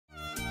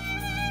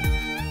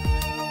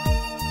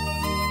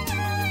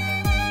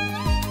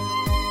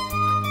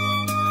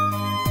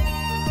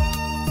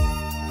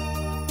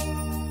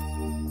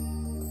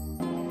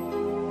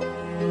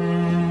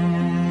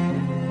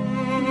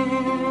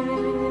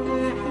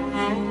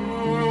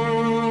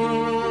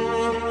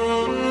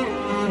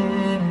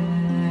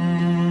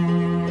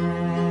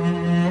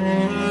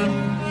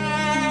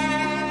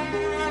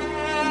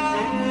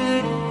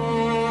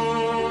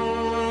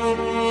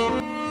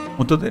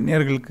முத்துதன்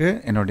நேயர்களுக்கு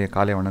என்னுடைய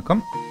காலை வணக்கம்.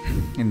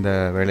 இந்த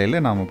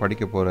வேளையில் நாம்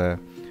படிக்க போகிற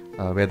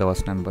வேத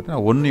வசனம்னு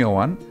பார்த்தீங்கன்னா 1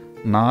 யோவான்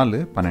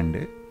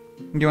 4:12.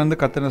 இங்கே வந்து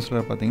கர்த்தர்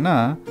சொல்ல பார்த்தீங்கன்னா,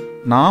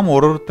 நாம்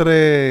ஒருத்தரை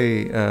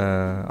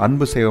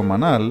அன்பு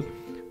செய்வோமானால்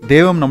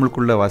தேவன்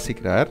நம்மளுக்குள்ளே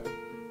வாசிக்கிறார்,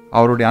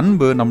 அவருடைய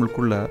அன்பு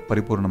நம்மளுக்குள்ளே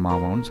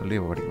பரிபூர்ணமாகும்னு சொல்லி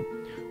படிக்கும்.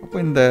 அப்போ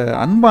இந்த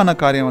அன்பான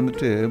காரியம்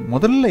வந்துட்டு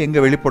முதல்ல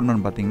எங்கே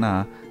வெளிப்படணும்னு பார்த்தீங்கன்னா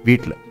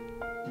வீட்டில்.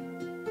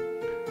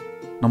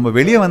 நம்ம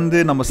வெளியே வந்து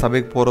நம்ம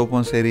சபைக்கு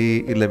போகிறப்பவும் சரி,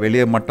 இல்லை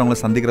வெளியே மற்றவங்கள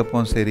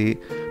சந்திக்கிறப்பவும் சரி,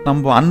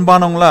 நம்ம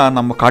அன்பானவங்களாக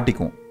நம்ம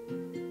காட்டிக்குவோம்.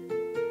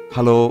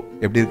 ஹலோ,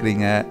 எப்படி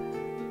இருக்கிறீங்க,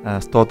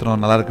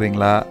 ஸ்தோத்திரம், நல்லா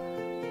இருக்கிறீங்களா,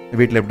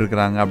 வீட்டில் எப்படி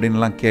இருக்கிறாங்க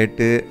அப்படின்லாம்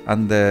கேட்டு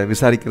அந்த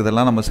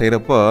விசாரிக்கிறதெல்லாம் நம்ம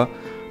செய்கிறப்போ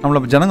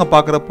நம்மளை ஜனங்க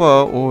பார்க்குறப்போ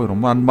ஓ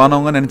ரொம்ப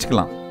அன்பானவங்க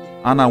நினச்சிக்கலாம்.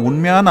 ஆனால்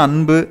உண்மையான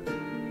அன்பு,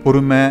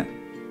 பொறுமை,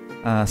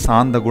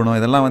 சாந்த குணம்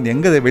இதெல்லாம் வந்து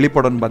எங்கே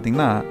வெளிப்படணும்னு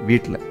பார்த்திங்கன்னா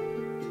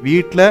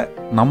வீட்டில்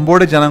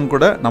நம்மளோட ஜனங்க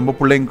கூட, நம்ம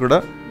பிள்ளைங்க கூட,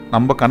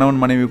 நம்ம கணவன்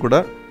மனைவி கூட,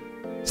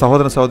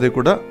 சகோதர சகோதரி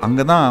கூட,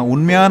 அங்கே தான்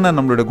உண்மையான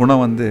நம்மளுடைய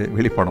குணம் வந்து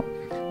வெளிப்படும்.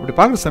 அப்படி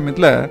பார்க்குற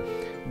சமயத்தில்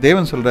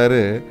தேவன் சொல்கிறாரு,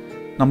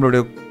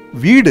 நம்மளுடைய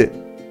வீடு,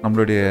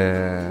 நம்மளுடைய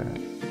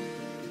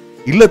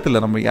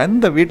இல்லத்தில், நம்ம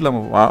எந்த வீட்டில்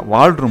நம்ம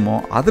வாழ்கிறோமோ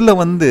அதில்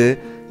வந்து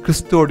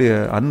கிறிஸ்துவோடைய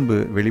அன்பு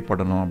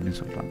வெளிப்படணும்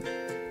அப்படின்னு சொல்கிறாங்க.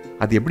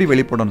 அது எப்படி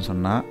வெளிப்படணும்னு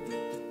சொன்னால்,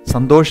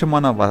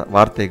 சந்தோஷமான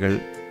வார்த்தைகள்,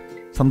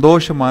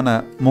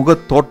 சந்தோஷமான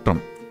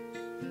முகத்தோற்றம்,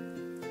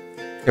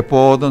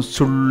 எப்போதும்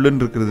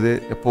சுள்ளுன்னு இருக்கிறது,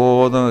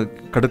 எப்போதும்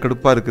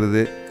கடுக்கடுப்பாக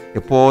இருக்கிறது,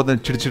 எப்போதும்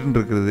சிடிச்சிடுன்னு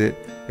இருக்கிறது,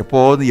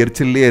 எப்போதும்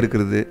எரிச்சல்லையே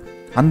இருக்கிறது,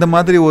 அந்த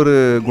மாதிரி ஒரு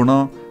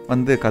குணம்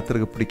வந்து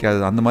கர்த்தருக்கு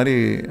பிடிக்காது. அந்த மாதிரி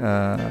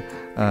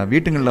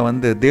வீட்டுங்களில்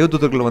வந்து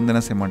தேவதூதர்கள் வந்து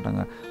என்ன செய்ய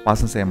மாட்டாங்க,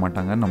 வாசம் செய்ய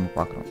மாட்டாங்கன்னு நம்ம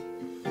பார்க்குறோம்.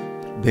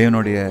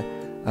 தேவனுடைய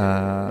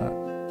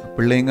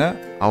பிள்ளைங்க,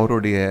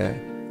 அவருடைய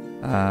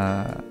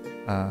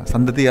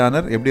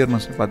சந்ததியானர் எப்படி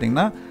இருக்கணும்னு சொல்லி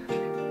பார்த்தீங்கன்னா,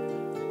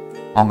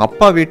 அவங்க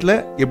அப்பா வீட்டில்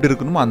எப்படி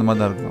இருக்கணுமோ அந்த மாதிரி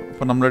தான் இருக்கணும்.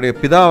 இப்போ நம்மளுடைய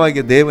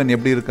பிதாவாகிய தேவன்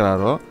எப்படி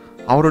இருக்கிறாரோ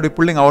அவருடைய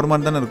பிள்ளைங்க அவர்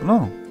மாதிரி தானே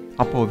இருக்கணும்.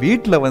 அப்போது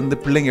வீட்டில் வந்து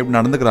பிள்ளைங்க எப்படி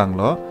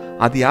நடந்துக்கிறாங்களோ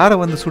அது யாரை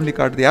வந்து சுண்டி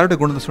காட்டுது, யாருடைய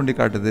குணத்தை சுண்டி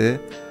காட்டுது,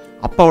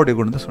 அப்பாவுடைய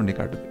குணத்தை சுண்டி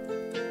காட்டுது.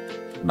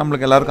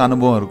 நம்மளுக்கு எல்லாருக்கும்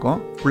அனுபவம் இருக்கும்.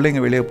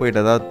 பிள்ளைங்க வெளியே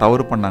போயிட்டு ஏதாவது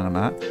தவறு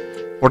பண்ணாங்கன்னா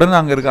உடனே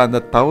அங்கே இருக்க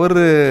அந்த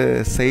தவறு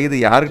செய்து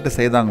யார்கிட்ட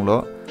செய்தாங்களோ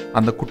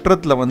அந்த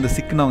குற்றத்தில் வந்து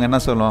சிக்கினவங்க என்ன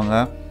சொல்லுவாங்க,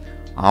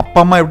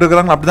 அப்பா அம்மா எப்படி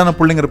இருக்கிறாங்களோ அப்படி தானே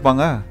பிள்ளைங்க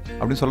இருப்பாங்க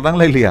அப்படின்னு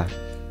சொல்கிறாங்களா இல்லையா?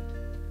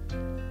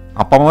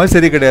 அப்பா அம்மாவே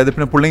சரி கிடையாது,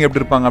 பின்ன பிள்ளைங்க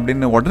எப்படி இருப்பாங்க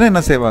அப்படின்னு உடனே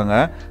என்ன செய்வாங்க,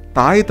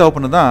 தாய்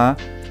தகப்பனை தான்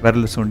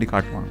விரல சுண்டி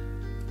காட்டுவாங்க.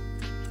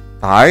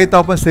 தாய்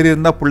தகப்பன் சரி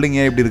இருந்தால் பிள்ளைங்க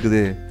எப்படி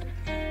இருக்குது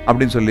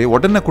அப்படின்னு சொல்லி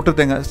உடனே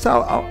குற்றத்தைங்க.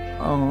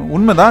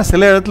 உண்மைதான்,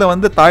 சில இடத்துல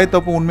வந்து தாய்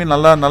தகப்பன் உண்மையை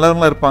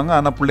நல்லவங்களா இருப்பாங்க,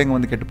 ஆனால் பிள்ளைங்க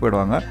வந்து கெட்டு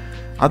போயிடுவாங்க.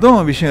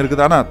 அதுவும் விஷயம்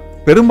இருக்குது. ஆனால்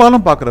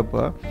பெரும்பாலும்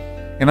பார்க்குறப்ப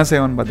என்ன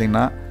செய்வான்னு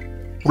பார்த்தீங்கன்னா,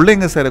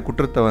 பிள்ளைங்க செய்கிற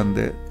குற்றத்தை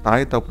வந்து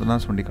தாய் தகப்பனை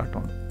தான் சுண்டி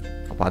காட்டுவாங்க.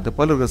 அப்போ அது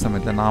போல் இருக்கிற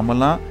சமயத்தில்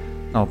நாமெல்லாம்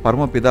நம்ம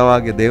பரம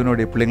பிதாவாகிய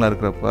தேவனுடைய பிள்ளைங்களாக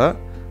இருக்கிறப்ப,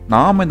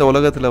 நாம் இந்த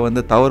உலகத்தில்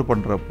வந்து தவறு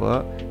பண்ணுறப்போ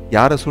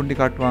யாரை சுண்டி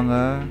காட்டுவாங்க,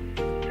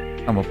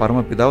 நம்ம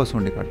பரமபிதாவை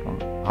சுண்டி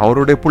காட்டுவாங்க.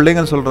 அவருடைய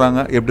பிள்ளைங்கன்னு சொல்கிறாங்க,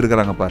 எப்படி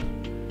இருக்கிறாங்க பார்,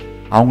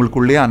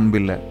 அவங்களுக்குள்ளேயே அன்பு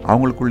இல்லை,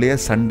 அவங்களுக்குள்ளேயே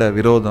சண்டை,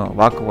 விரோதம்,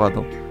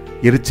 வாக்குவாதம்,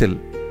 எரிச்சல்,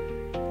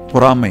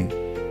 பொறாமை,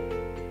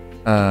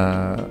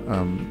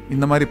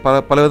 இந்த மாதிரி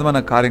பல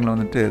விதமான காரியங்களை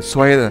வந்துட்டு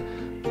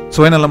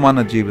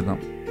சுயநலமான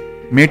ஜீவிதம்,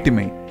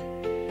 மேட்டிமை,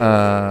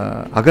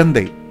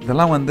 அகந்தை,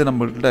 இதெல்லாம் வந்து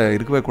நம்மள்கிட்ட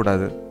இருக்கவே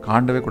கூடாது,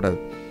 காண்டவே கூடாது.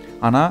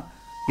 ஆனால்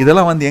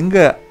இதெல்லாம் வந்து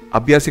எங்கே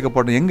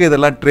அபியாசிக்கப்படணும், எங்கே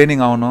இதெல்லாம்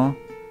ட்ரைனிங் ஆகணும்?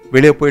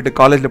 வெளியே போயிட்டு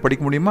காலேஜில்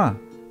படிக்க முடியுமா?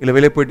 இல்லை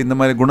வெளியே போயிட்டு இந்த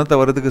மாதிரி குணத்தை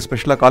வர்றதுக்கு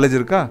ஸ்பெஷலாக காலேஜ்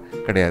இருக்கா?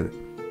 கிடையாது.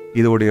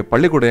 இதோடைய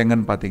பள்ளிக்கூடம்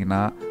எங்கன்னு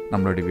பார்த்தீங்கன்னா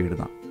நம்மளுடைய வீடு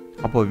தான்.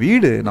 அப்போது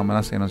வீடு நம்ம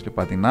என்ன செய்யணும்னு சொல்லி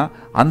பார்த்தீங்கன்னா,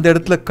 அந்த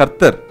இடத்துல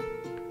கர்த்தர்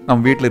நம்ம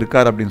வீட்டில்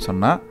இருக்கார் அப்படின்னு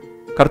சொன்னால்,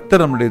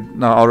 கர்த்தர்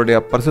அவருடைய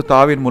பரிசுத்த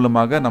ஆவியின்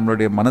மூலமாக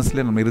நம்மளுடைய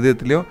மனசுலேயும் நம்ம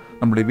இருதயத்துலேயும்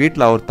நம்மளுடைய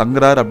வீட்டில் அவர்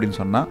தங்குறார் அப்படின்னு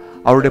சொன்னால்,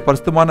 அவருடைய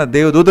பரிசுத்தமான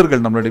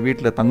தேவதூதர்கள் நம்மளுடைய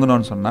வீட்டில்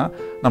தங்கணும்னு சொன்னால்,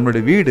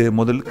 நம்மளுடைய வீடு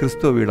முதல்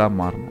கிறிஸ்துவ வீடாக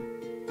மாறணும்.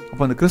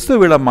 அப்போ அந்த கிறிஸ்துவ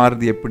வீடாக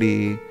மாறுறது எப்படி?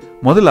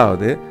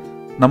 முதலாவது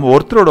நம்ம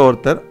ஒருத்தரோட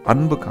ஒருத்தர்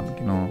அன்பு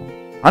காமிக்கணும்.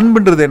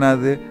 அன்புன்றது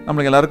என்னது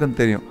நம்மளுக்கு எல்லாருக்கும்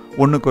தெரியும்.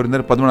 1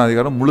 கொரிந்தியர்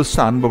 11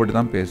 முழுசாக அன்பை பற்றி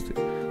தான் பேசுது.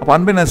 அப்போ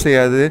அன்பு என்ன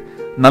செய்யாது,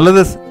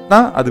 நல்லதை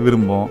தான் அது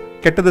விரும்பும்,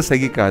 கெட்டதை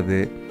சகிக்காது.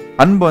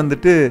 அன்பு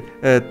வந்துட்டு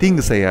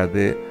தீங்கு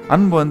செய்யாது,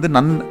 அன்பு வந்து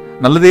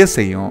நல்லதையே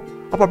செய்யும்.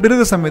 அப்போ அப்படி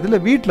இருக்கிற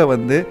சமயத்தில் வீட்டில்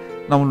வந்து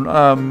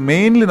நம்ம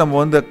மெயின்லி நம்ம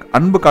வந்து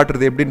அன்பு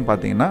காட்டுறது எப்படின்னு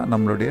பார்த்தீங்கன்னா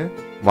நம்மளுடைய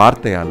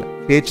வார்த்தையால்,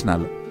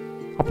 பேச்சினால்.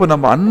 அப்போ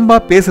நம்ம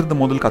அன்பாக பேசுகிறது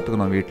முதல்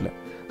கற்றுக்கணும்.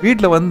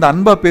 வீட்டில் வந்து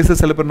அன்பாக பேச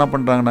சில பேர் என்ன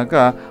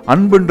பண்ணுறாங்கனாக்கா,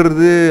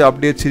 அன்புன்றது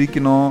அப்படியே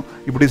சிரிக்கணும்,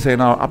 இப்படி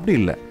செய்யணும், அப்படி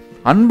இல்லை.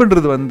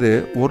 அன்புன்றது வந்து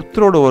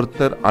ஒருத்தரோட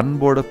ஒருத்தர்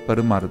அன்போடு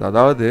பரிமாறுது.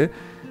 அதாவது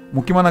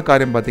முக்கியமான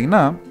காரியம்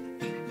பார்த்தீங்கன்னா,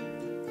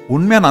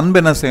 உண்மையான அன்பு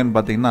என்ன செய்யணும்னு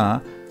பார்த்தீங்கன்னா,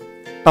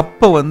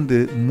 தப்பை வந்து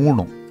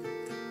மூணும்,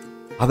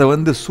 அதை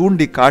வந்து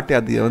சூண்டி காட்டி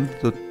அதை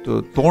வந்து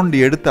தோண்டி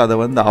எடுத்து அதை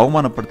வந்து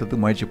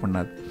அவமானப்படுத்துறதுக்கு முயற்சி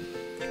பண்ணாது.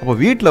 அப்போ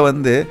வீட்டில்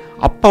வந்து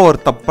அப்பா ஒரு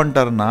தப்பு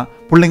பண்ணிட்டாருன்னா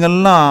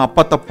பிள்ளைங்கள்லாம்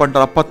அப்பா தப்பு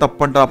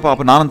பண்ணிட்டார்,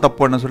 அப்போ நானும் தப்பு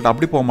பண்ணேன்னு சொல்லிட்டு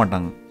அப்படி போக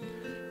மாட்டாங்க.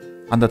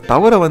 அந்த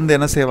தவறை வந்து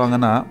என்ன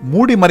செய்வாங்கன்னா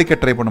மூடி மறைக்க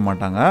ட்ரை பண்ண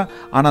மாட்டாங்க.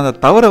 ஆனால் அந்த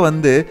தவறை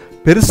வந்து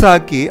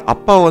பெருசாக்கி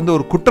அப்பாவை வந்து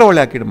ஒரு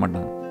குற்றவாளி ஆக்கிட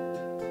மாட்டாங்க.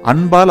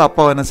 அன்பால்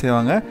அப்பாவை என்ன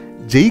செய்வாங்க,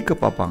 ஜெயிக்க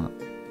பார்ப்பாங்க.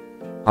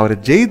 அவரை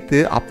ஜெயித்து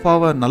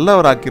அப்பாவை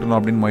நல்லவராக்கிடணும்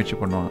அப்படின்னு முயற்சி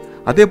பண்ணுவாங்க.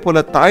 அதே போல்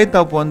தாய்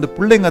தாப்பு வந்து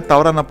பிள்ளைங்க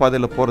தவறான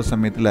பாதையில் போகிற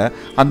சமயத்தில்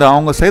அந்த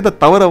அவங்க செய்த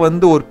தவறை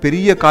வந்து ஒரு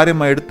பெரிய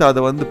காரியமாக எடுத்து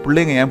அதை வந்து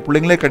பிள்ளைங்க என்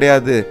பிள்ளைங்களே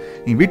கிடையாது,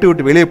 நீ வீட்டை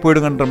விட்டு வெளியே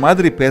போயிடுங்கன்ற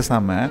மாதிரி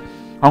பேசாமல்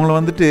அவங்கள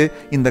வந்துட்டு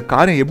இந்த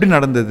காரியம் எப்படி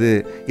நடந்தது,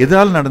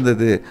 எதால்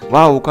நடந்தது,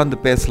 வா உட்காந்து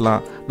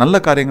பேசலாம், நல்ல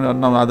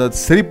காரியங்கள் அதை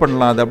சரி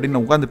பண்ணலாம், அது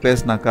அப்படின்னு உட்காந்து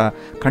பேசினாக்கா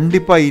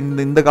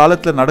கண்டிப்பாக இந்த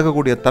காலத்தில்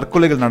நடக்கக்கூடிய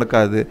தற்கொலைகள்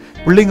நடக்காது.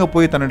 பிள்ளைங்க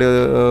போய் தன்னுடைய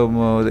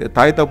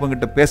தாய்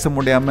தகப்பன்கிட்ட பேச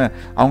முடியாமல்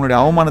அவங்களுடைய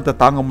அவமானத்தை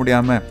தாங்க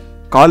முடியாமல்,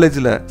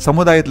 காலேஜில்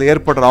சமுதாயத்தில்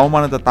ஏற்படுற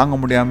அவமானத்தை தாங்க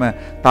முடியாமல்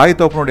தாய்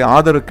தகப்பனுடைய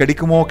ஆதரவு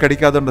கிடைக்குமோ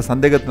கிடைக்காதுன்ற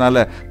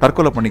சந்தேகத்தினால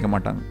தற்கொலை பண்ணிக்க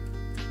மாட்டாங்க.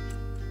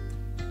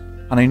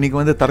 ஆனால் இன்றைக்கி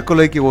வந்து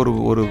தற்கொலைக்கு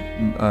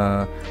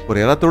ஒரு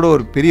இடத்தோட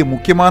ஒரு பெரிய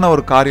முக்கியமான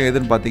ஒரு காரியம்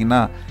எதுன்னு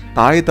பார்த்தீங்கன்னா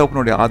தாய்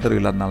தகப்பனுடைய ஆதரவு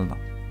இல்லாதனால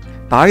தான்.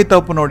 தாய்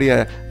தகப்பனுடைய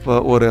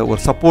ஒரு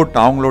சப்போர்ட்,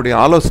 அவங்களுடைய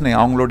ஆலோசனை,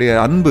 அவங்களுடைய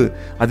அன்பு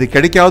அது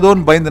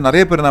கிடைக்காதோன்னு பயந்து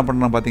நிறைய பேர் என்ன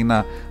பண்ணுறாங்க பார்த்தீங்கன்னா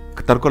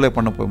தற்கொலை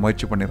பண்ண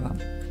முயற்சி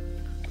பண்ணிடுறாங்க.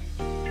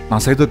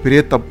 நான் செய்த ஒரு பெரிய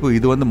தப்பு,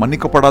 இது வந்து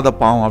மன்னிக்கப்படாத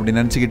பாவம்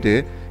அப்படின்னு நினச்சிக்கிட்டு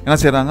என்ன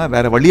செய்கிறாங்க,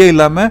 வேறு வழியே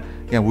இல்லாமல்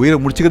என் உயிரை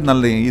முடிச்சுக்கிறது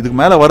நல்லது, இதுக்கு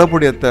மேலே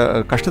வரக்கூடிய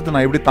கஷ்டத்தை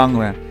நான் எப்படி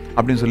தாங்குவேன்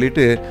அப்படின்னு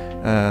சொல்லிட்டு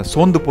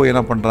சோர்ந்து போய்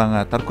என்ன பண்ணுறாங்க,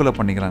 தற்கொலை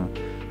பண்ணிக்கிறாங்க.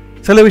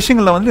 சில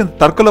விஷயங்களில் வந்து இந்த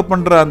தற்கொலை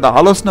பண்ணுற அந்த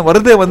ஆலோசனை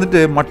வருதே வந்துட்டு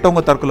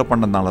மற்றவங்க தற்கொலை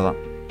பண்ணதுனால தான்.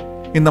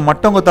 இந்த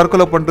மற்றவங்க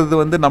தற்கொலை பண்ணுறது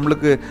வந்து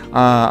நம்மளுக்கு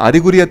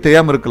அறிகுறியாக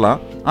தெரியாமல்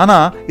இருக்கலாம்.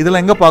 ஆனால்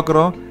இதெல்லாம் எங்கே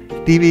பார்க்குறோம்,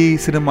 டிவி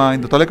சினிமா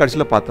இந்த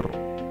தொலைக்காட்சியில் பார்த்துறோம்.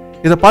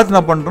 இதை பார்த்து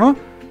என்ன பண்ணுறோம்,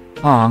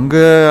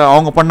 அங்கே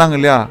அவங்க பண்ணாங்க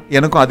இல்லையா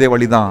எனக்கும் அதே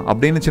வழி தான்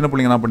அப்படின்னு சின்ன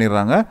பிள்ளைங்க என்ன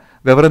பண்ணிடுறாங்க,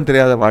 விவரம்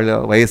தெரியாத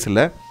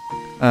வயசில்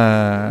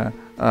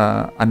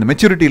அந்த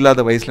மெச்சூரிட்டி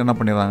இல்லாத வயசில் என்ன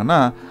பண்ணிடுறாங்கன்னா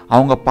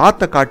அவங்க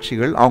பார்த்த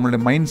காட்சிகள் அவங்களுடைய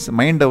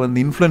மைண்டை வந்து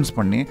இன்ஃப்ளூயன்ஸ்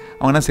பண்ணி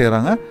அவங்க என்ன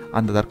செய்கிறாங்க,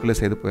 அந்த தற்கொலை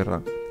செய்து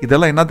போயிடுறாங்க.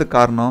 இதெல்லாம் என்னத்துக்கு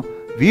காரணம்,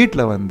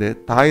 வீட்டில் வந்து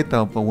தாய்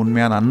தகப்பன்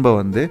உண்மையான அன்பை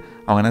வந்து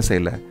அவங்க என்ன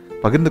செய்யலை,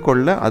 பகிர்ந்து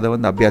கொள்ள அதை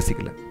வந்து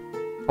அபியாசிக்கலை.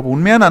 அப்போ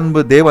உண்மையான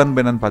அன்பு, தேவ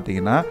அன்பு என்னன்னு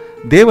பார்த்தீங்கன்னா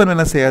தேவன்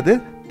என்ன செய்யாது,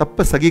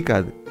 தப்பை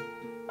சகிக்காது,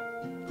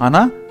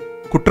 ஆனால்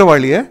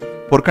குற்றவாளியை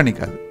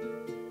பொறுக்கணிக்காது.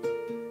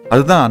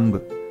 அதுதான்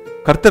அன்பு.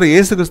 கர்த்தர்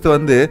இயேசு கிறிஸ்து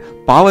வந்து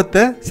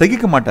பாவத்தை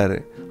சகிக்க மாட்டார்,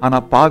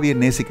 ஆனால் பாவியை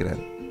நேசிக்கிறார்.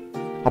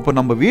 அப்போ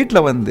நம்ம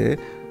வீட்டில் வந்து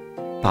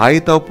தாய்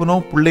தகப்பனோ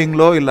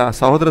பிள்ளைங்களோ இல்லை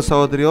சகோதர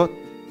சகோதரியோ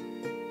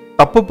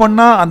தப்பு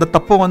பண்ணால் அந்த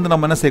தப்பை வந்து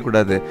நம்ம என்ன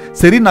செய்யக்கூடாது,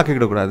 சரின்னு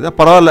ஆக்கிக்கிடக்கூடாது,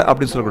 பரவாயில்ல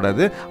அப்படின்னு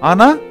சொல்லக்கூடாது.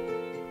 ஆனால்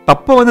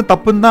தப்பை வந்து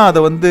தப்புன்னு தான்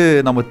அதை வந்து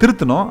நம்ம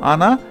திருத்தணும்.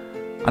 ஆனால்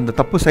அந்த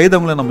தப்பு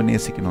செய்தவங்கள நம்ம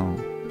நேசிக்கணும்.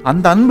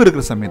 அந்த அன்பு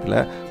இருக்கிற சமயத்தில்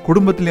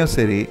குடும்பத்துலேயும்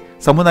சரி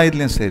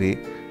சமுதாயத்துலேயும் சரி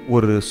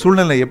ஒரு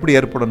சூழ்நிலை எப்படி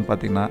ஏற்படும்னு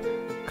பார்த்தீங்கன்னா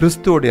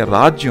கிறிஸ்துவோடைய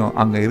ராஜ்யம்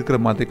அங்கே இருக்கிற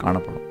மாதிரி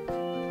காணப்படும்.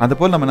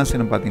 அதுபோல் நம்ம என்ன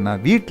செய்யணும் பார்த்தீங்கன்னா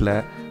வீட்டில்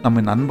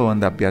நம்ம இந்த அன்பை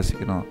வந்து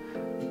அபியாசிக்கணும்.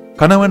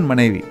 கணவன்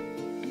மனைவி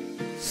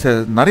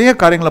நிறைய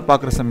காரியங்களை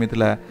பார்க்குற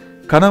சமயத்தில்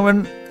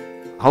கணவன்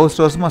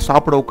அவசரமாக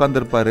சாப்பிட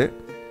உட்காந்துருப்பார்,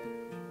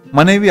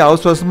 மனைவி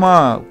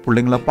அவசரமாக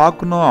பிள்ளைங்களை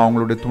பார்க்கணும்,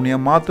 அவங்களுடைய துணியை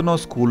மாற்றணும்,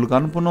 ஸ்கூலுக்கு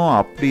அனுப்பணும்,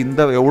 அப்படி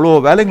இந்த எவ்வளோ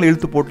வேலைங்களை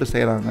இழுத்து போட்டு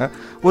செய்கிறாங்க.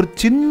 ஒரு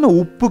சின்ன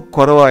உப்பு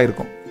குறைவாக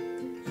இருக்கும்,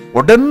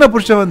 உடனே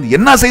புருஷன் வந்து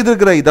என்ன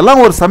செய்திருக்கிற,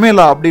 இதெல்லாம் ஒரு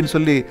சமையலா அப்படின்னு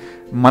சொல்லி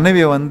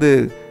மனைவியை வந்து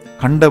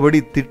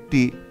கண்டபடி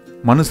திட்டி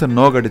மனுஷன்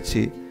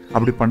நோகடிச்சு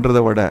அப்படி பண்ணுறத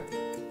விட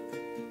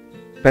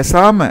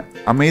பேசாமல்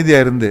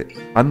அமைதியாக இருந்து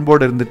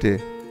அன்போடு இருந்துட்டு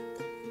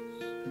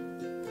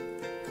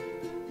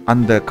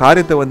அந்த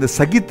காரியத்தை வந்து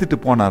சகித்துட்டு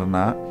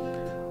போனார்னா,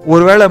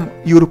 ஒருவேளை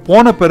இவர்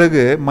போன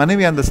பிறகு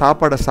மனைவி அந்த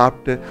சாப்பாடை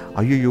சாப்பிட்டு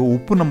ஐயோ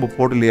உப்பு நம்ம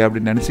போடலையே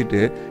அப்படின்னு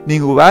நினச்சிட்டு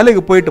நீங்கள்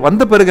வேலைக்கு போயிட்டு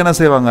வந்த பிறகு என்ன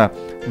செய்வாங்க,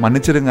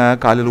 மன்னிச்சிடுங்க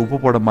காலையில் உப்பு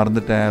போட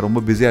மறந்துட்டேன்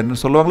ரொம்ப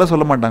பிஸியாக சொல்லுவாங்களா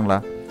சொல்ல மாட்டாங்களா?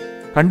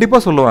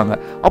 கண்டிப்பாக சொல்லுவாங்க.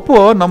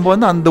 அப்போது நம்ம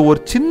வந்து அந்த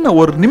ஒரு சின்ன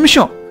ஒரு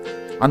நிமிஷம்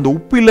அந்த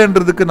உப்பு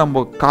இல்லைன்றதுக்கு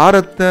நம்ம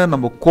காரத்தை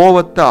நம்ம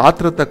கோவத்தை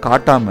ஆத்திரத்தை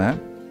காட்டாமல்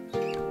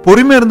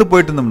பொறுமையாக இருந்து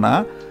போயிட்டு இருந்தோம்னா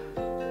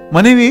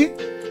மனைவி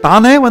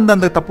தானே வந்து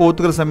அந்த தப்பை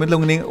ஒத்துக்கிற சமயத்தில்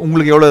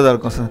உங்களுக்கு எவ்வளோ இதாக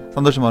இருக்கும்,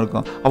 சந்தோஷமாக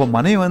இருக்கும். அப்போ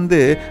மனைவி வந்து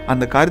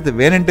அந்த காரியத்தை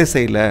வேணுன்ட்டே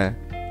செய்யலை,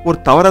 ஒரு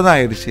தவறாக தான்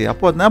ஆயிடுச்சு.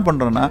 அப்போ என்ன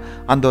பண்ணுறோன்னா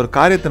அந்த ஒரு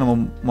காரியத்தை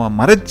நம்ம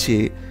மறைச்சி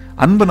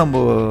அன்பை நம்ம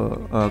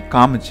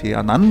காமிச்சு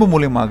அந்த அன்பு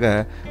மூலியமாக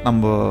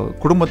நம்ம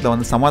குடும்பத்தில்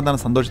வந்து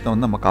சமாதான சந்தோஷத்தை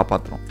வந்து நம்ம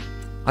காப்பாற்றுறோம்.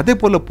 அதே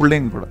போல்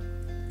பிள்ளைங்க கூட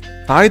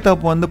தாய்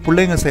தாப்பு வந்து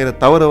பிள்ளைங்க செய்கிற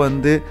தவறை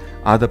வந்து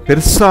அதை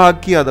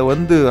பெருசாக்கி அதை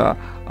வந்து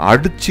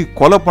அடித்து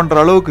கொலை பண்ணுற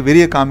அளவுக்கு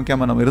வெறிய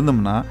காமிக்காமல் நம்ம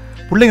இருந்தோம்னா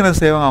பிள்ளைங்க என்ன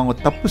செய்வாங்க, அவங்க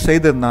தப்பு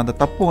செய்திருந்தா அந்த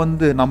தப்பு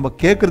வந்து நம்ம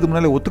கேட்கறதுக்கு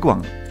முன்னாலே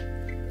ஒத்துக்குவாங்க.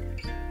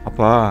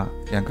 அப்பா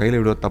என் கையில்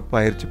இவ்வளோ தப்பு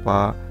ஆயிடுச்சுப்பா,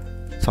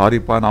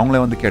 சாரிப்பான்னு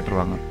அவங்களே வந்து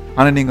கேட்டுருவாங்க.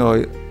 ஆனால்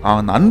நீங்கள்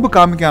அந்த அன்பு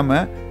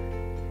காமிக்காமல்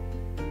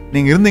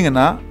நீங்கள்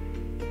இருந்தீங்கன்னா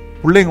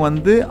பிள்ளைங்க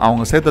வந்து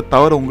அவங்க சேர்த்த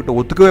தவறு உங்ககிட்ட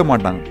ஒத்துக்கவே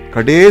மாட்டாங்க.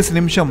 கடைசி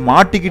நிமிஷம்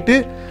மாட்டிக்கிட்டு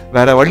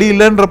வேறு வழி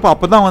இல்லைன்றப்போ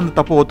அப்போ தான் வந்து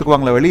தப்பை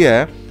ஒத்துக்குவாங்களே வெளியே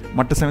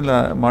மற்ற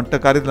சமயத்தில் மற்ற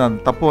காரியத்தில் அந்த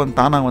தப்பை வந்து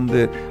தானாக வந்து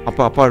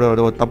அப்பாவோட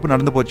ஒரு தப்பு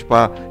நடந்து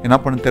போச்சுப்பா என்ன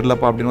பண்ணு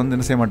தெரிலப்பா அப்படின்னு வந்து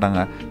என்ன செய்ய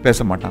மாட்டாங்க,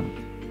 பேச மாட்டாங்க.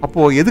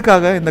 அப்போது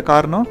எதுக்காக இந்த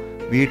காரணம்,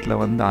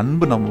 வீட்டில் வந்து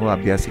அன்பு நம்ம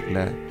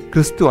அபியாசிக்கலை,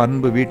 கிறிஸ்து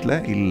அன்பு வீட்டில்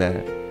இல்லை.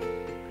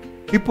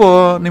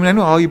 இப்போது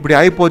நீங்கள் இப்படி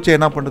ஆகிப்போச்சே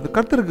என்ன பண்ணுறது,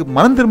 கர்த்தருக்கு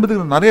மனம்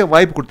திரும்புறதுக்கு நிறைய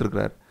வாய்ப்பு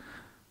கொடுத்துருக்குறாரு.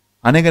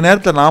 அநேக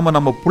நேரத்தில் நாம்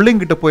நம்ம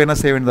பிள்ளைங்கிட்ட போய் என்ன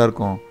செய்ய வேண்டியதாக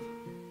இருக்கும்,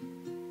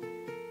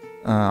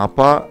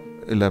 அப்பா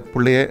இல்லை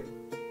பிள்ளையே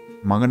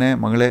மகனே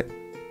மகளே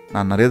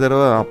நான் நிறைய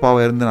தடவை அப்பாவை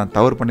இருந்து நான்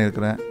தவறு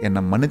பண்ணியிருக்கிறேன்,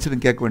 என்னை மன்னிச்சுன்னு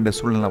கேட்க வேண்டிய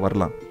சூழ்நிலை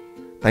வரலாம்.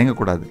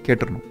 தயங்கக்கூடாது,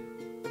 கேட்டுடணும்.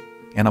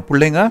 ஏன்னா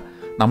பிள்ளைங்க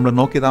நம்மளை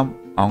நோக்கி தான்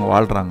அவங்க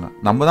வாழ்கிறாங்க.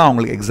 நம்ம தான்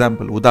அவங்களுக்கு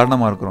எக்ஸாம்பிள்,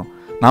 உதாரணமாக இருக்கிறோம்.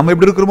 நாம்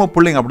எப்படி இருக்கிறோமோ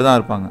பிள்ளைங்க அப்படி தான்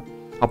இருப்பாங்க.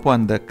 அப்போ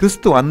அந்த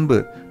கிறிஸ்துவ அன்பு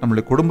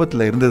நம்மளுடைய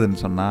குடும்பத்தில் இருந்ததுன்னு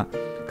சொன்னால்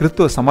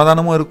கிறிஸ்துவ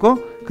சமாதானமும் இருக்கும்,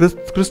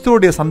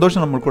 கிறிஸ்துவோடைய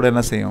சந்தோஷம் நம்மளுக்கு கூட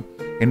என்ன செய்யும்,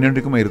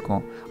 என்னென்றைக்குமே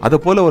இருக்கும். அதை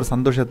போல் ஒரு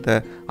சந்தோஷத்தை,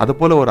 அதை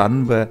போல் ஒரு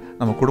அன்பை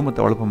நம்ம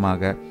குடும்பத்தை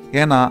வளர்ப்போமாக.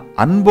 ஏன்னா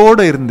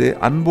அன்போடு இருந்து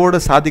அன்போடு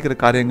சாதிக்கிற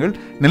காரியங்கள்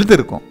நிலைத்து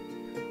இருக்கும்.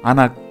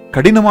 ஆனால்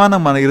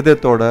கடினமான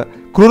இருதயத்தோட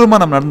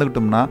குரூரமாக நம்ம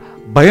நடந்துக்கிட்டோம்னா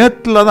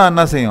பயத்தில் தான்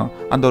என்ன செய்யும்,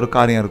 அந்த ஒரு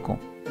காரியம் இருக்கும்.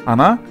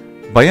 ஆனால்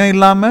பயம்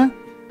இல்லாமல்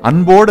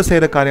அன்போடு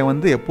செய்கிற காரியம்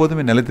வந்து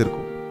எப்போதுமே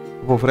நிலைத்திருக்கும்.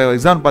 இப்போ ஃபார்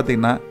எக்ஸாம்பிள்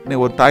பார்த்தீங்கன்னா,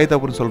 ஒரு தாய்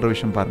தப்புன்னு சொல்கிற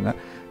விஷயம் பாருங்கள்.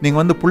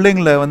 நீங்கள்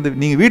பிள்ளைங்களை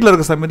நீங்கள் வீட்டில்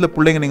இருக்கிற சமயத்தில்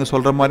பிள்ளைங்க நீங்கள்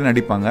சொல்கிற மாதிரி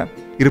நடிப்பாங்க,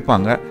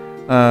 இருப்பாங்க.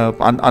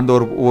 அந்த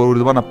ஒரு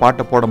விதமான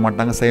பாட்டை போட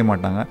மாட்டாங்க, செய்ய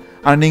மாட்டாங்க.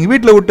 ஆனால் நீங்கள்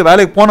வீட்டில் விட்டு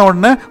வேலைக்கு போன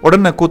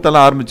உடனே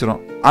கூத்தெல்லாம் ஆரம்பிச்சிடும்.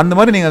 அந்த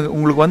மாதிரி நீங்கள்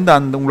உங்களுக்கு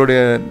அந்த உங்களுடைய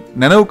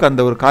நினைவுக்கு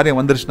அந்த ஒரு காரியம்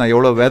வந்துருச்சுன்னா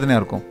எவ்வளோ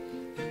வேதனையாக இருக்கும்.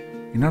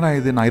 என்னடா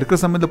இது, நான் இருக்கிற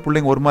சமயத்தில்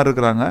பிள்ளைங்க ஒரு மாதிரி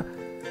இருக்கிறாங்க,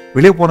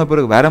 வெளியே போன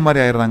பிறகு வேற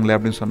மாதிரி ஆயிடுறாங்களே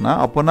அப்படின்னு சொன்னால்,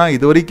 அப்போனா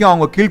இது வரைக்கும்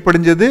அவங்க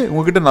கீழ்ப்படிஞ்சது,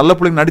 உங்ககிட்ட நல்ல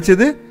பிள்ளைங்க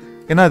நடித்தது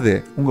என்னது,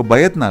 உங்கள்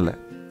பயத்தினால,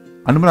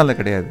 அன்புனால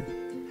கிடையாது.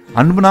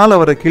 அன்புனால்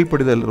அவரை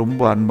கீழ்ப்படிதல்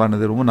ரொம்ப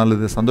அன்பானது, ரொம்ப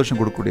நல்லது, சந்தோஷம்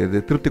கொடுக்கக்கூடியது,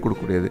 திருப்தி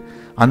கொடுக்கக்கூடியது.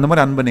 அந்த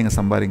மாதிரி அன்பை நீங்கள்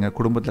சம்பாதிங்க,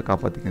 குடும்பத்தில்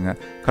காப்பாற்றிக்கங்க.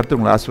 கர்த்தர்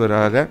உங்களை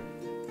ஆசீர்வாதமாக.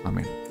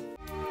 ஆமென்.